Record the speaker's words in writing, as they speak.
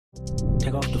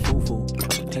Take off the foo-foo,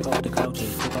 take off the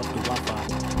couches, take off the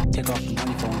Wi-Fi, take off the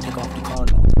money phone, take off the car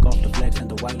loan, take off the flex and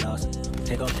the white loss,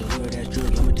 take off the weird ass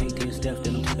jewelry, I'ma take 10 steps,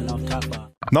 then I'm taking off Thapa.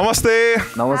 Namaste!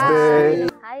 Namaste!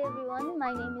 Hi everyone,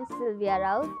 my name is Sylvia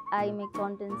Rao. I make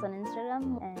contents on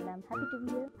Instagram and I'm happy to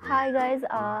be here. Hi guys,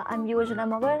 I'm Yojana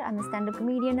Magar. I'm a stand-up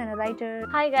comedian and a writer.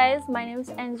 Hi guys, my name is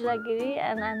Angela Giri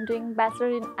and I'm doing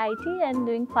Bachelor in IT and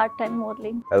doing part-time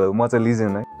modeling. Hello, I'm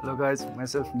Lyon. Hello guys,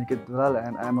 myself Nikit Dural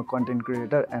and I'm a content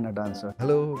creator and a dancer.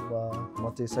 Hello,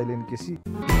 I'm Sahil.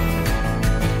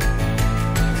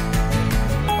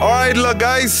 Alright, look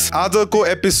guys, today's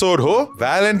episode ho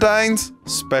Valentine's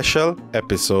special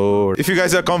episode. If you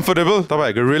guys are comfortable,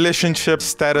 your relationship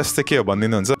status ke ho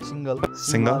bhandinunhuncha?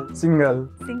 Single.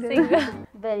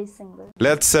 Very single.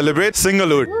 Let's celebrate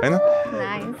singlehood, हैन?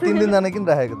 Nice. 3 दिन जाने किन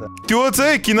राखेको त? त्यो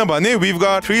चाहिँ किनभने we've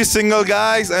got 3 single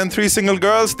guys and 3 single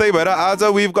girls. त्यही भएर आज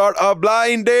we've got a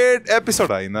blind date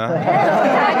episode, हैन?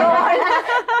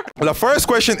 The first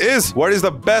question is, what is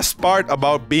the best part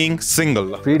about being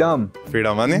single? Freedom.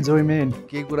 Freedom, ani? Enjoyment.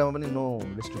 केही कुरामा पनि no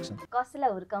restriction. कसैलाई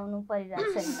हुर्काउनु परिरहेको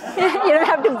छैन. You don't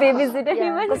have to babysit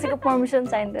anyone. कसैको permission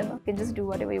चाहिँदैन. You can just do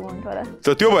whatever you want for us.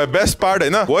 So त्यो भयो best part,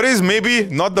 हैन? What is maybe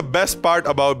not the best part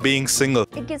about being single?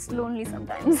 It gets lonely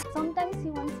sometimes. Sometimes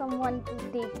you want someone to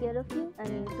take care of you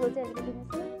and त्यो चाहिँ अलिकति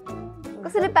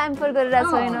कसैले pamper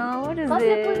गरिरहेको छैन. What is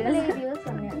कसैले this? ल्याइदियोस्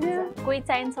भन्ने हुन्छ. कोही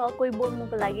चाहिन्छ, कोही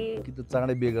बोल्नुको लागि. कि त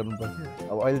चाँडै बिहे गर्नु पर्थ्यो.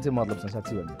 अब अहिले चाहिँ मतलब छ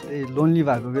साच्चै भन्नु. त्यही lonely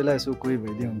भएको बेला यसो कोही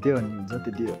भइदियो हुन्थ्यो भन्ने हुन्छ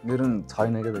त्यति हो. मेरो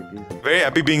छैन के त के. Very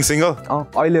happy being single?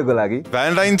 अहिलेको लागि.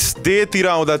 Valentine's Day तिर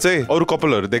आउँदा चाहिँ अरु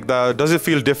कपलहरु देख्दा does it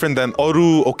feel different than अरु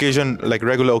occasion like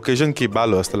regular occasion कि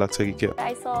बालो जस्तो लाग्छ कि के?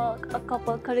 I saw a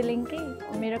couple cuddling के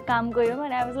मेरो काम गयो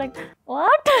and I was like,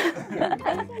 what?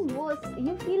 I think both.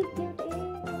 You feel cute.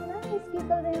 Nice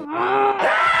people there.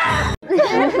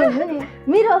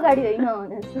 मेरो अगाडि होइन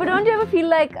भनेछ. But don't you ever feel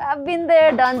like I've been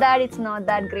there, done that, it's not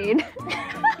that great?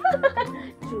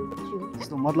 True.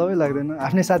 त्यस्तो मतलबै लाग्दैन.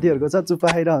 आफ्नै साथीहरुको छ चुप्पा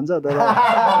खाइरा हुन्छ तर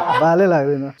बाले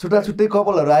लाग्दैन. छुट्टै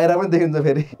कपलहरु आएर पनि देखिन्छ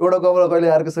फेरि. एउटा कपल कहिले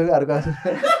अर्कोसँग अर्को आछ.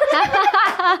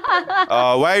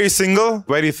 Why are you single?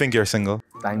 Why do you think you're single?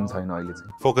 Time छैन अहिले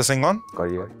चाहिँ. Focusing on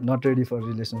career. Not ready for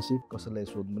relationship. कसैलाई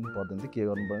सोध्नु पनि पर्दैन थियो के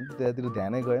गर्नु पर्दैन. त्यतातिर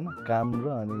ध्यानै गएन. काम र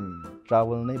अनि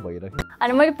ट्राभल नै भइरह्यो.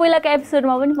 अनि मैले पहिलाको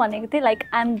एपिसोडमा पनि भनेको थिएँ like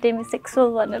I'm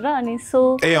demisexual भनेर अनि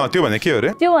so त्यो भने के हो रे?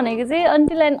 त्यो भनेको चाहिँ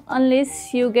until and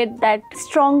unless you get that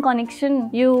strong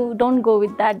connection you don't go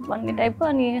with that भन्ने टाइपको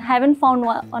अनि haven't found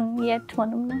one yet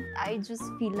भनौँ न. I just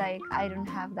feel like I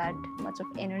don't have that much of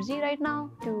energy right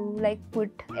now to like put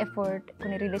effort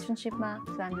in a relationship ma.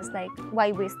 So I'm just like,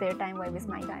 why waste their time? Why waste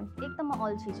my time? एक त म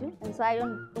अल्छी छु and so I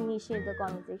don't initiate the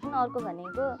conversation. अर्को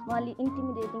भनेको म अलि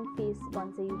intimidating face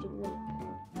भन्छ युजुअली.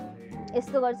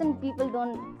 यस्तो गर्छ नि people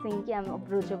don't think कि I'm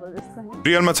approachable जस्तो.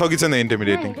 रियलमा छ कि छैन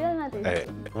intimidating?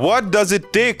 What does it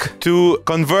take to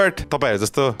convert तपाईहरु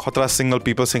जस्तो खतरा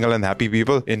single and happy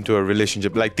people into a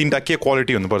relationship? Like तीनटा के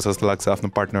क्वालिटी हुनुपर्छ जस्तो लाग्छ आफ्नो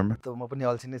पार्टनरमा? त म पनि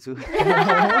अल्छी नै छु.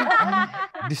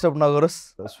 डिस्टर्ब नगरोस्,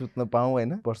 सुत्न पाऊँ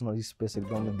हैन, पर्सनल स्पेस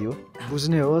एकदम दियो.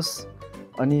 बुझ्ने होस्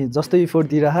अनि जस्तै इफोर्ट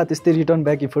दिइराहा त्यस्तै रिटर्न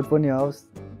ब्याक इफोर्ट पनि आओस्.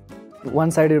 वान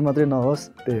साइडेड मात्रै नहोस्.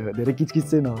 त्यही हो, धेरै किचकिच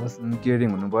चाहिँ नहोस्. केयरिङ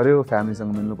हुनु पर्यो,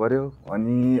 फ्यामिलीसँग मिल्नु पर्यो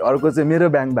अनि अर्को चाहिँ मेरो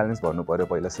ब्याङ्क ब्यालेन्स भर्नु पर्यो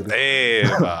पहिला सुरु.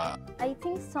 I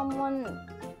think someone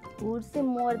would say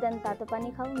more than तातो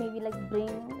पानी खाऊ, maybe like bring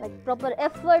like proper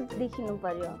effort देखिनु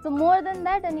पर्यो. So more than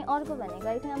that अनि अर्को भनेको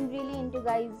I think I'm really into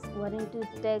guys who are into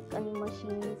tech अनि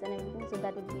machines and everything, so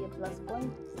that would be a plus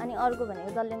point. अनि अर्को भनेको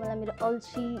जसले मलाई मेरो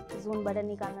अल्छी जोनबाट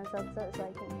निकाल्न सक्छ. So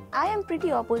I think I am pretty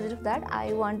opposite of that.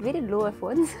 I want very low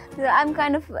efforts. I'm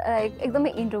kind of like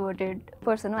एकदमै introverted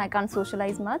person. I can't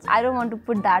socialize much. I don't want to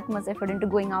put that much effort into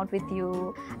going out with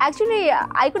you. Actually,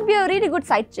 I could be a really good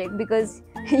side chick because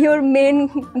your main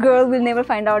girl will never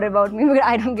find out about me because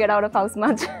I don't get out of house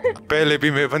much. पहिले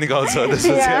भी मैं पनि गाउँछु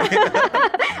त्यसपछि.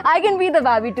 I can be the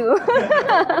Barbie too.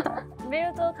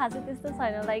 मेरो त खासै त्यस्तो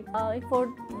छैन like effort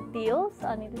दियोस्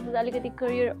अनि त्यसपछि अलिकति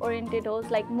career oriented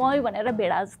होस् like मै भनेर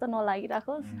भेडा जस्तो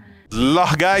नलागिराखोस्. ल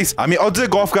गाइस, हामी अझै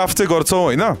गफ चाहिँ गर्छौं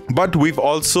हैन? But we've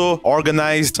also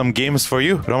organized some games for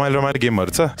you. रमाइलो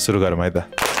गेमहरु छ, सुरु गरौँ है त.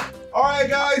 Alright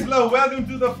guys, welcome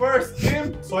to the first game.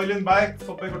 Soilen bike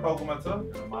सबैको टाउकोमा छ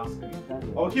मास्क.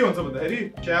 अब के हुन्छ भन्दाखेरि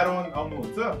Sharon आउनु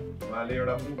हुन्छ. उहाँले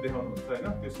एउटा मुभ देखाउनु हुन्छ हैन?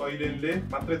 त्यो सोइलेनले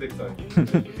मात्रै देख्छ है.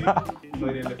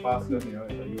 सोइलेनले पास गर्ने हो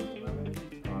यो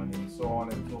अनि so on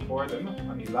and so forth हैन?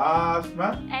 अनि लास्टमा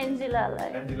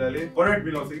एन्जेलाले करेक्ट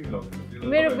मिलाउँछ कि मिलाउँदैन?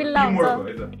 मेरो मिलाउँछ.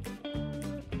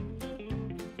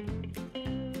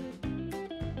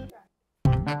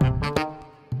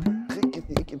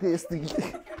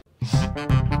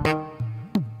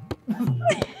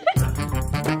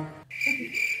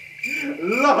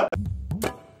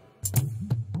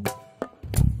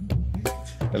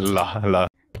 ल ल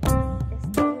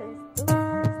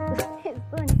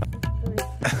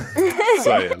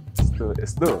Sahil.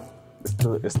 यस्तो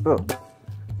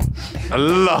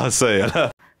Allah Sahil.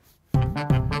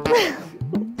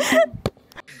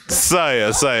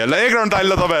 Sahil. ल एक राउन्ड ताली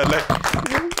ल तपाईहरुलाई.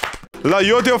 ल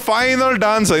यो त्यो फाइनल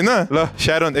डान्स हैन? ल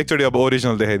Sharon एकचोटी अब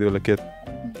ओरिजिनल देखाइदिउ ल के.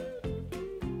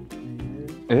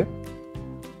 ए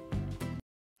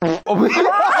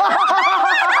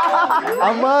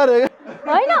अमर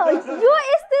हैन यो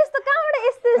यस्तो कहाँबाट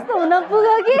यस्तो हुन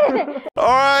पुग्यो के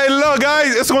Alright ल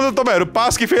गाइस यसको मतलब तपाईहरु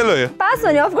पास कि फेल हो यो? पास हो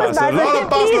नि अफ कोर्स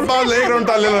पास ल एक राउन्ड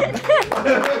ताली ल.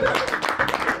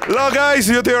 ल गाइस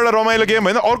यो त्यो एउटा रमाइलो गेम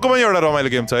हैन अर्को पनि एउटा रमाइलो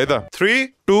गेम छ है त 3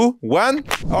 2 1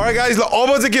 Alright guys ल अब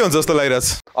चाहिँ के हुन्छ जस्तो लागिरहेछ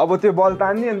अब त्यो बल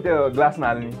तान्नी अनि त्यो ग्लासमा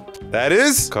हाल्नी That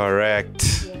is correct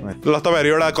ल तपाईहरु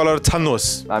एउटा कलर छान्नुहोस्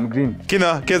हामी ग्रीन किन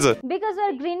के छ because we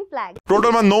are green flag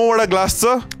टोटलमा 9 वटा ग्लास छ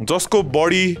जसको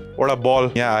बडी वटा बल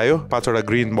यहाँ आयो 5 वटा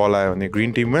ग्रीन बल आयो भने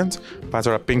ग्रीन टिम विन्स 5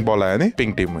 वटा पिंक बल आयो भने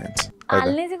पिंक टिम विन्स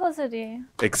हाल्ने चाहिँ कसरी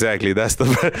Exactly that's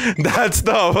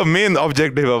the main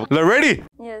objective of ल ready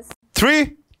Yes 3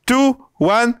 2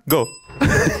 1 go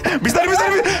बिस्तारै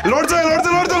लड्छ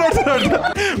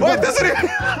ओइ त्यसरी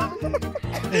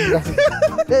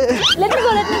let me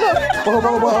go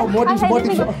मोटी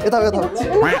यता ल एउटा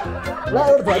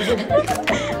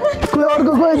कोही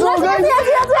अर्को गयो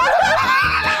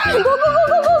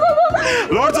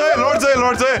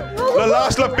लड्छ ल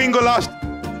लास्ट ल पिंक को लास्ट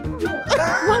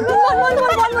one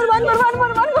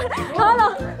hala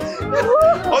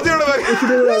अझै एउटा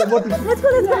let's go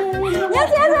yes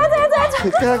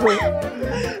कहाँ गयो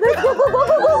let's go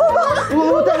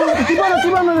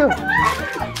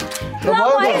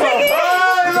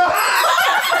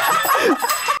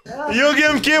यो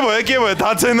गेम के भयो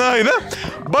थाहा छैन हैन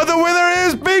but the winner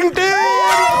is pink team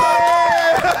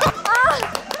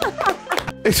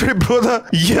actually bro त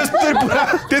यस्तै पुरा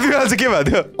त्यतिबेला चाहिँ के भएको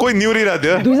थियो कोही निउरिरहेको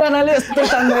थियो दुईजनाले यस्तो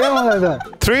तान्दै मलाई त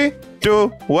 3 2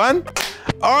 1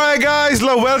 Alright guys,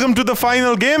 welcome to the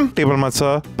final game. टेबलमा छ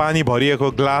पानी भरिएको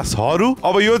ग्लासहरु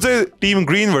अब यो चाहिँ team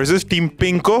green versus team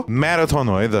pink को म्याराथन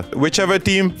हो है त whichever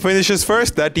team finishes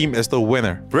first that team is the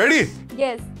winner. Ready?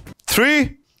 Yes 3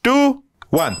 2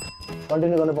 1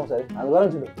 continue गर्न पाउँछ है हामी गरौँ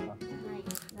छिटो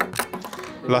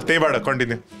ल त्यहीबाट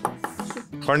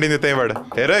कन्टिन्यु त्यहीबाट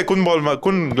हेर है कुन बलमा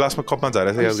कुन ग्लासमा कपमा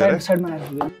झरेछ याद गरे साइडमा आएर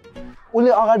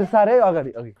उले अगाडि सारे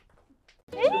अगाडि अघि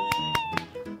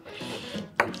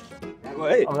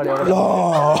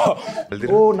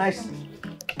ओ नाइस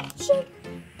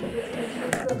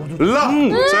ल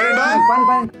सरेन्डर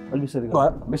पानी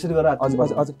बेसरी गर अझ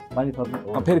पानी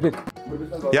थप्नु फेरि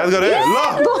याद गरे ल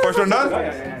first रन्डर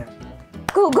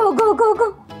go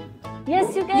yes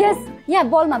you can yes yeah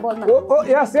ball ma oh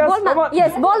yes ball ma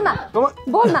yes ball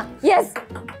ma yes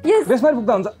बेसमा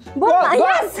पुग्दा हुन्छ ball ma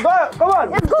yes come on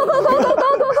yes go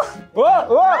oh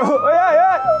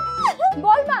yeah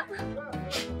ball ma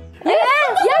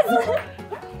yes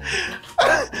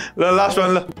ल लास्ट वन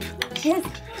ल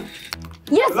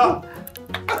yes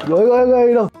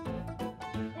गयो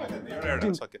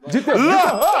जित्यो ल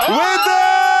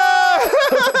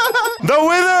the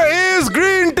winner is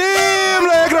green team ल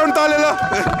एक round ताले ल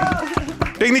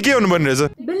टेक्निक के हुनुपर्ने रहेछ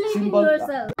believe in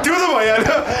yourself त्यो त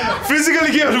भइहाल्यो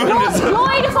फिजिकली के हुनुपर्ने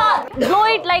रहेछ blow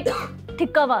it like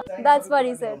ठिक्कमा that's what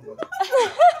he said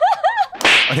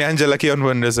अनि एन्जेला के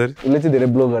हुनुपर्ने रहेछ उले चाहिँ धेरै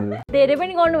ब्लो गर्ने धेरै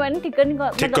पनि गर्नु भएन ठिक्क नि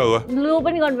ठिक्क हो लो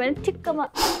पनि गर्नु भएन ठिक्कमा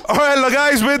Alright,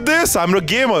 guys, with this, हाम्रो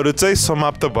गेमहरु चाहिँ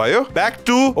समाप्त भयो. Back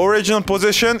to original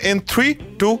position in 3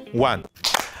 2 1.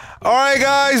 Alright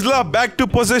guys, back to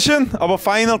position. अब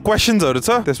final questions हरु छ.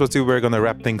 त्यसपछि we're going to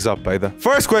wrap things up by the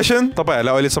first question.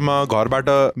 तपाईहरुलाई अहिले सम्म घरबाट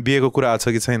बिहेको कुरा आछ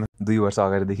कि छैन? 2 वर्ष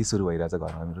अगाडि देखि सुरु भइराछ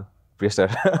घरमा मेरो प्रेसर.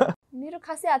 मेरो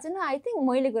खासै आछ न आई थिंक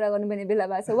मैले कुरा गर्नुपर्ने बेला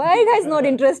भएको छ. Why are you guys not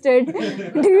interested?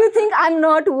 Do you think I'm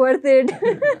not worth it?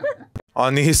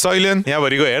 अनि सैलेन यहाँ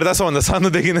भरिको हेर्दा सबभन्दा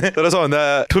सानोदेखि नै तर सबभन्दा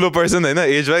ठुलो पर्सन हैन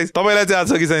एज वाइज तपाईलाई चाहिँ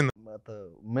आछ कि छैन?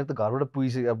 मेरो त घरबाट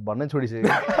पुगिसक्यो अब भन्नै छोडिसक्यो.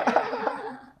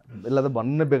 यसलाई त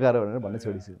भन्नु नै बेकार हो भनेर भन्नै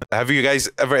छोडिसक्यो. Have you guys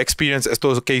ever experienced यस्तो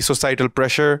केही societal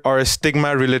pressure or a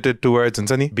stigma related towards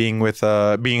हुन्छ नि being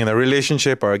in a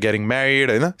relationship or getting married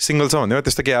हैन सिंगल छ भन्ने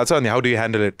त्यस्तो के आछ अनि how do you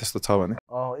handle it त्यस्तो छ भने?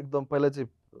 एकदम पहिला चाहिँ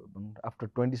आफ्टर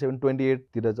 27 28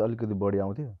 तिर चाहिँ अलिकति बढी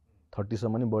आउँथ्यो 30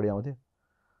 सम्म नि बढी आउँथ्यो.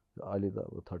 अहिले त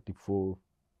अब 34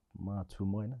 मा छु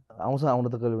म हैन आउन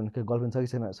त कहिले गर्लफ्रेन्ड छ कि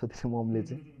छैन सोधेको मम्मीले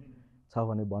चाहिँ छ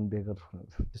भने भन बेगर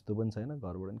त्यस्तो पनि छैन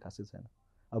घरबाट नि खासै छैन.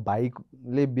 अब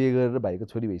भाइले बिहे गरेर भाइको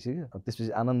छोरी भइसक्यो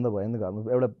त्यसपछि आनन्द भयो नि घरमा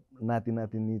एउटा नाति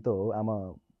नातिनी त हो आमा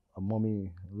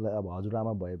मम्मीलाई अब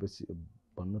हजुरआमा भएपछि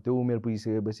भन्नु त्यो उमेर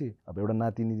पुगिसकेपछि अब एउटा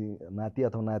नाति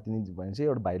अथवा नातिनी भनेपछि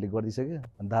एउटा भाइले गरिदिइसक्यो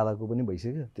अनि दादाको पनि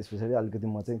भइसक्यो त्यस पछाडि अलिकति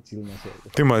म चाहिँ चिलमा छु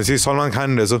तिमी भनेपछि सलमान खान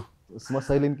रहेछौ म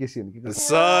साइलेन्ट केसी हो नि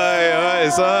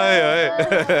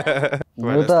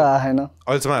मेरो त आएन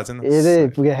अहिलेसम्म आएको छैन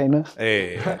पुगे छैन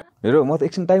मेरो म त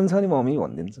एकछिन टाइम छ नि मम्मी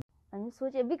भनिदिन्छु अनि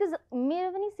सोचेँ बिकज मेरो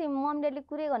पनि सेम मम ड्याडले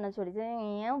कुरै गर्न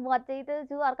छोडिदिन्छ यहाँ बच्चै त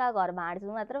छु अर्का घरमा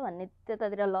हाड्छु मात्र भन्ने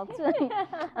त्यतातिर लग्छु अनि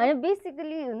होइन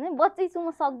बेसिकली हुन्छ नि बच्चै छु म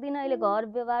सक्दिनँ अहिले घर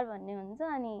व्यवहार भन्ने हुन्छ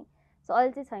अनि सो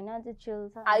अहिले चाहिँ छैन अझै चिल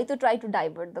छ I to try to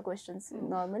divert the questions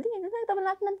normally. तपाईँ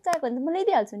लाग्न चाहियो भने त म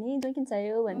ल्याइदिइहाल्छु नि जो किन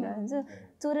चाहियो भनेर हुन्छ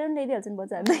चोरेर पनि ल्याइदिइहाल्छु नि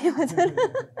बच्चाहरू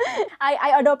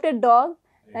I adopted dog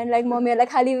and like मम्मीहरूलाई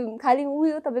खाली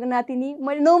उयो तपाईँको नातिनी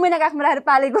मैले 9 महिना काखमा राखेर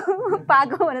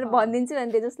पाएको भनेर भनिदिन्छु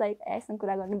अनि त्यो जस्ट लाइक एसँग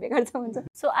कुरा गर्नु बेकार छ हुन्छ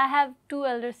So I have 2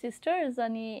 elder sisters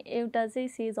अनि एउटा चाहिँ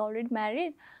she is already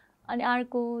married अनि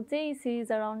अर्को चाहिँ she is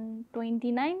around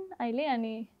 29 अहिले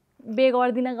अनि बे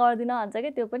गर्दिन भन्छ क्या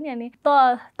त्यो पनि अनि त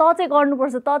चाहिँ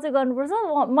गर्नुपर्छ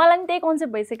मलाई पनि त्यही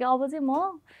कन्सेप्ट भइसक्यो अब चाहिँ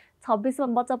म 26 मा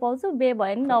बच्चा पाउँछु बे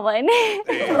भयो नि नभए नि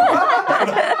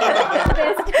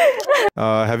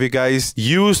Have you guys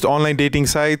used online dating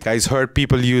site? Guys heard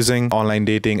people using online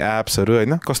dating apps हरु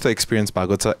हैन कस्तो एक्सपीरियन्स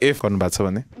भएको छ इफ गर्नु भएको छ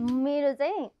भने मेरो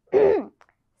चाहिँ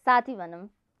साथी भनौँ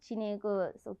चिनेको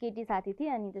केटी साथी थिए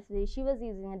अनि त्यसले she was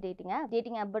using a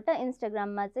dating एपबाट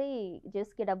इन्स्टाग्राममा चाहिँ जस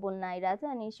केटा बोल्न आइरहेको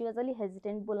थियो अनि शी वाज अलि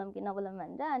हेजिटेन्ट बोलौँ कि नबोलौँ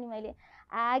भनेर अनि मैले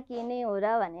के नै हो र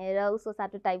भनेर उसको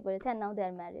साथो टाइप गरेको थिएँ now they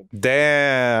are married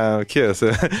dam के हो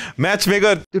म्याच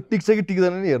मेकर त्यो टिक्छ कि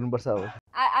टिक्दैन नि हेर्नुपर्छ अब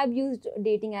I've used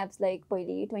dating apps like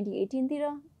पहिले 2018 तिर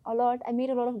a lot I met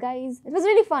a lot of guys it was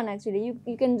really fun actually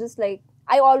you can just like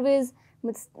I always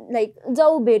like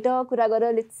जाऊ भेट कुरा गर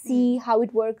let's see how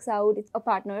it works out it's a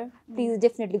partner please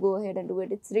definitely go ahead and do it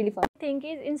it's really fun I think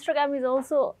Instagram is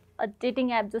also a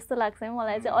dating app जस्तो लाग्छ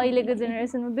मलाई चाहिँ अहिलेको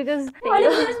जेनेरेसनमा because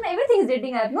everything is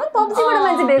dating app no पब्जीबाट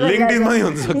मान्छे भेट LinkedIn मै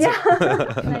हुन्छ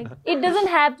like it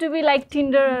doesn't have to be like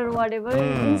Tinder or whatever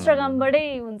Instagram बाटै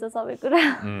हुन्छ सबै कुरा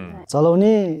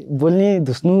चलाउने बोल्ने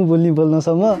धुस्नु बोल्ने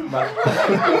बोल्नसम्म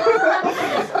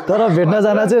तर भेट्न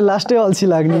जान चाहिँ लास्टै अल्छी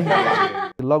लाग्ने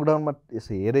लकडाउनमा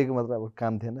यसो हेरेको मात्र अब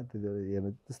काम थिएन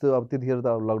त्यस्तो अब त्यतिखेर त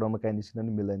अब लकडाउनमा काहीँ निस्किन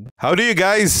नि मिल्दैन How do you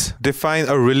guys define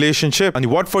a relationship and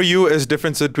what for you is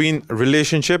difference between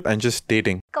relationship and just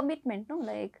dating? Commitment no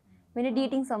like when you're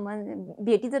dating someone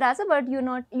भेटी त रहेछ but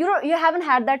you haven't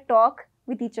had that talk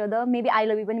with each other maybe I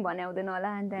love you पनि भने आउँदैन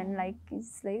होला and then like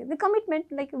it's like the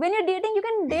commitment like when you're dating you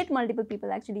can date multiple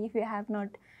people actually if you have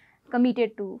not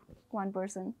committed to one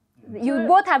person you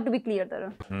both have to be clear तर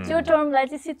त्यो टर्मलाई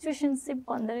चाहिँ सिचुएसनशिप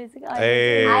भन्दो रहेछ कि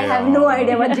I have no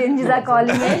idea what Gen Zs are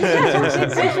calling it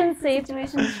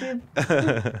situationship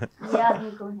yeah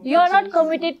you are not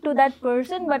committed to that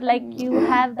person but like you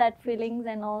have that feelings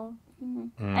and all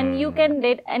and you can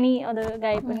date any other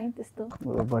guy पनि त्यस्तो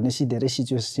भनेपछि धेरै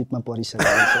सिचुएसनशिपमा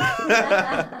परिसकेको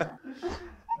छ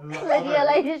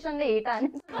रियलाइजेसनले hit हाने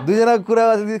दुईजनाको कुरा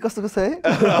कस्तो है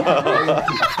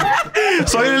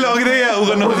सहिले अघिरै उ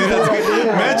गर्न खोजिरहेको छ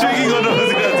म्याच मेकिङ गर्न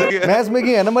खोजिरहेको छ म्याच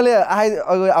मेकिङ हैन मैले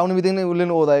आउने बित्तिकै नै उसले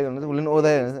ओदायो भने उसले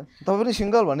ओदायो भने तपाईँ पनि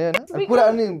सिंगल भन्यो हैन कुरा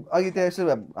अनि अघि त्यहाँ यसो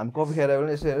हामी कफी खाएर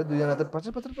पनि यसो हेरेर दुईजना त पत्र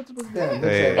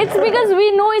It's because we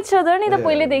know each other नि त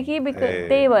पहिलेदेखि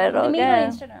त्यही भएर हो क्या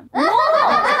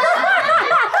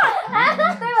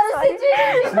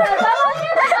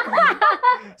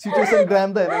सिचुएसन ग्राम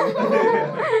त हैन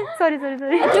सरी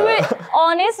to be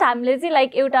honest हामीले चाहिँ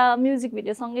लाइक एउटा म्युजिक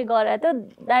भिडियो सँगै गरे त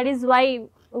that is why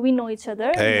we know each other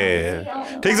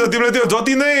ठीक छ तिमीले त्यो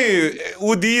जति नै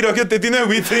उ दिइरक्यो त्यति नै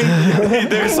we think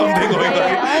there is something going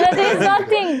on there is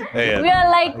nothing we are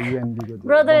like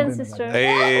brother and sister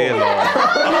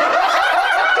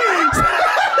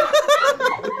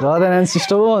brother and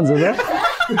sister पो भन्छ त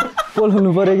पोल हुनु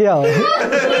पर्यो क्या हो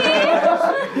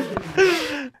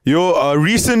यो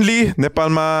recently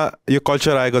नेपालमा यो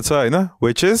कल्चर आएको छ हैन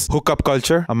which is hookup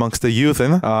culture amongst the youth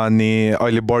हैन अनि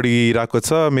अहिले बढिरहेको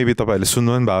छ मेबी तपाईहरुले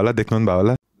सुन्नु पनि भयो होला देख्नु पनि भयो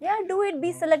होला yeah do it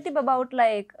be selective about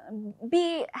like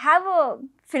have a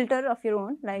filter of your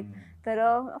own like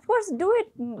of course do it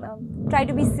try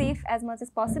to be safe as much as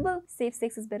possible safe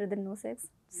sex is better than no sex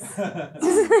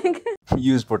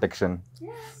use protection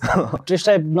test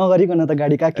type नगरिकन त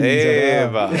गाडी का किन्छ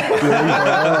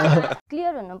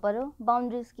clear हुनु पर्यो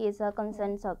बाउन्ड्रिज के छ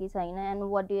consent छ कि छैन and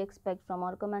what do expect from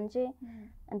अर्को मान्छे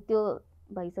अनि त्यो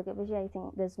भइसकेपछि I think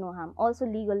there is no harm also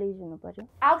legal as हुनु पर्यो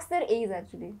ask their age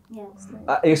actually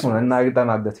as हुन नागरिकता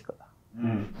माग्दै थियो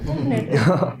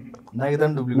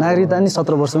नागरिकता नि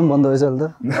 17 वर्षमै बन्द भएछ अहिले त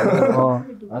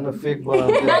अनि फेक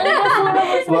बनाउँछ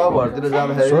क्लबहरुतिर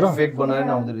जाँदाखेरि फेक बनाएर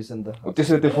आउँदै रहेछ नि त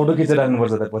त्यसो त्यो फोटो खिचेर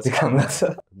राख्नुपर्छ त पछि काम लाग्छ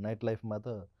नाइट लाइफमा त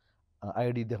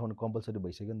आइडी देखाउनु कम्पलसरी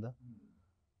भइसक्यो नि त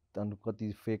अनि कति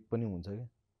फेक पनि हुन्छ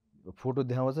कि फोटो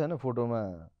देखाउँछ हैन फोटोमा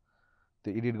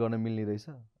त्यो एडिट गर्न मिल्ने रहेछ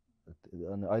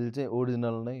अनि अहिले चाहिँ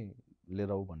ओरिजिनल नै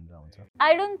लिएर आऊ भनेर हुन्छ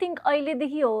आई डोन्ट थिंक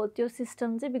अहिलेदेखि हो त्यो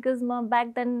सिस्टम चाहिँ बिकज म ब्याक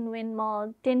देन वेन म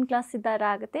 10 क्लास सिधाएर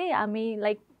आएको थिएँ हामी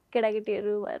लाइक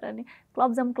केटाकेटीहरू भएर अनि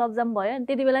क्लब जाम भयो अनि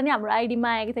त्यति बेला नि हाम्रो आइडीमा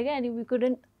आएको थियो क्या अनि वी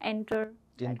कुडन्ट एन्टर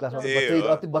 10 क्लासमा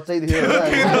बच्चै थियो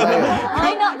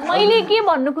हैन मैले के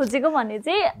भन्नु खोजेको भने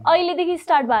चाहिँ अहिलेदेखि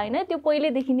स्टार्ट भयो हैन त्यो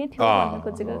पहिलेदेखि नै थियो भन्नु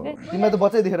खोजेको के तिमीले त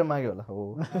बच्चै देखेर माग्यो होला हो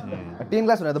 10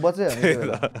 क्लास हुँदा त बच्चै हो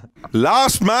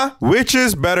लास्टमा which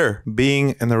is better being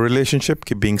in a relationship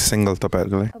कि being single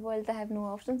तपाईहरुको लागि Well, I have no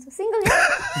options. Single.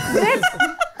 Great.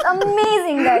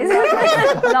 Amazing, guys.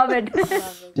 Love it.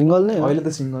 Single नै अहिले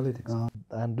त सिंगलै थियो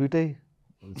अनि दुईटै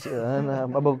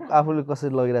अब आफूले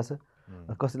कसरी लगिरहेछ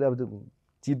कसैले अब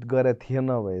चिट गरेर थिएन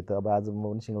भए त अब आज म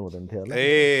पनि सिंगल हुँदैन थिएँ होला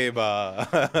ए बा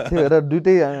त्यो हेर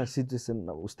दुईटै सिचुएसन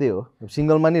उस्तै हो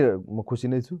सिंगलमा नि म खुसी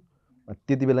नै छु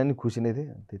त्यति बेला नि खुसी नै थिए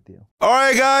त्यति हो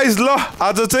Alright guys ल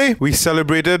आज चाहिँ we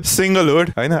celebrated singlehood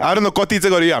हैन I don't know कति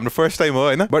चाहिँ गरियो हाम्रो फर्स्ट टाइम हो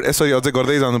हैन बट यसरी अझै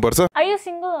गर्दै जानु पर्छ Are you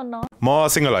single or not? म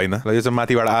सिंगल हैन ल यो चाहिँ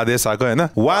माथिबाट आदेश आको हैन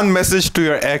one message to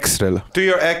your ex ल to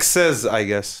your exes I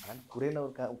guess कुरै न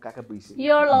काका बिर्से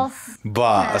Your loss.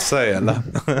 बा सही ल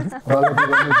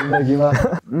जिन्दगीमा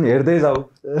हेर्दै जाऊ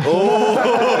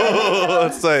Oh,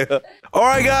 सही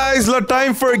Alright guys,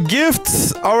 time for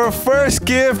gifts. Our first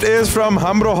gift is from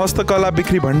HamroHastakala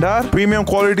Bikri Bhandar, premium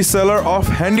quality seller of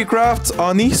handicrafts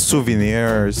ani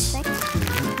souvenirs.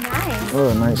 Nice.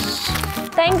 Oh, nice.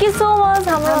 Thank you so much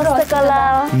HamroHastakala.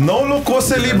 Naulo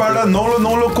Koseli bada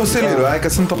Naulo Koseli ro आएका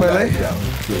छन् तपाईलाई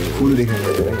फुल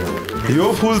देखेर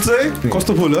यो फुल चाहिँ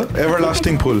कस्तो फुल हो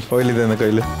एभरलास्टिङ फुल अहिले then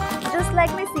कहिले Just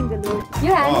like my singlehood.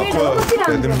 You handmade हो कति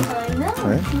राम्रो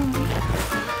हैन?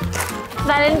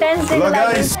 Valentine's Day. Hello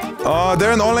guys,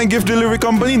 they're an online gift delivery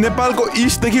company. नेपालको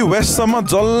ईस्ट देखि वेस्ट सम्म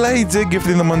जसलाई जे गिफ्ट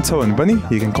दिन मन छ भने पनि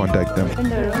you can contact them.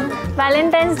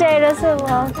 Valentine's Day आइरहेछ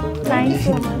wow. Thank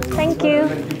you. Thank you.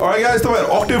 Alright guys, तपाईहरु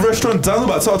Octave restaurant जानु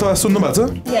भएको छ अथवा सुन्नु भएको छ?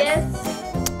 Yes.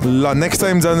 ल नेक्स्ट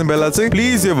टाइम जाने बेला चाहिँ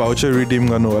प्लिज यो भाउचर रिडीम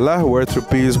गर्नु होला worth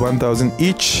 ₹1000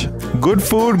 each. Good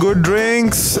food, good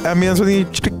drinks. Ambience पनि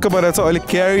चिटिक्क भएर छ अहिले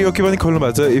karaoke पनि खोल्नु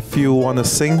भएको छ if you want to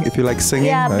sing, if you like singing.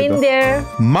 Yeah, been there.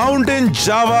 Moutain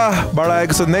Java बाट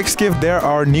आएको छ next gift. They're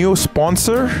our new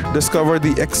sponsor. Discover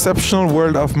the exceptional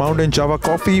world of Moutain Java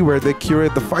coffee where they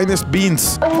curate the finest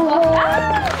beans. Nice.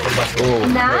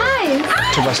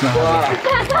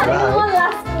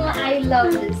 I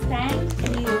love this.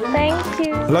 Thank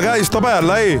you. ल guys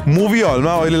तपाईहरुलाई movie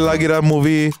हलमा अहिले लागिरा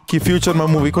movie कि फ्युचरमा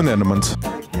movie कुन हेर्न मन छ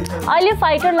अहिले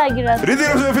फाइटर लागिरहेछ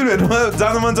रिदिएको फिल्म हेर्न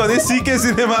जानु मन छ भने सीके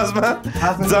सिनेमासमा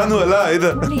जानु होला है त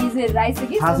Please, rice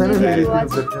again.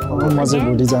 मजे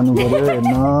भोलि जानु पर्यो हेर्न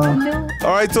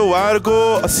Alright, so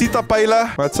उहाँहरुको सीता पाइला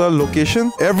छ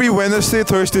लोकेसन एभ्री वेडनेसडे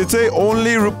थर्सडे चाहिँ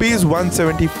ओन्ली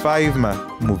 ₹175 मा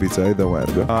मुभी छ है त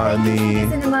उहाँहरुको अनि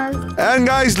and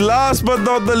guys last but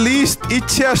not the list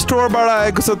इच्छा स्टोर बाट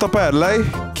आएको छ तपाईहरुलाई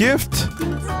gift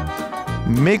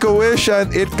Make a wish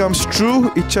and it comes true.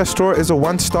 Ichhya Store is a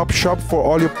one-stop shop for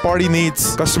all your party needs.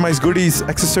 Customized goodies,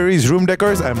 accessories, room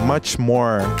decors, and much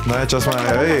more. Naya chasma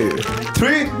hai. Hey.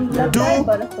 3, 2,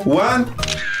 1.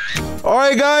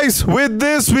 Alright guys, with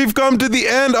this we've come to the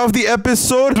end of the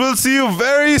episode. We'll see you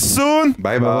very soon.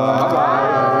 Bye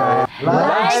bye.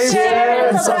 Like, share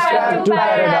and subscribe to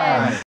Paradygm.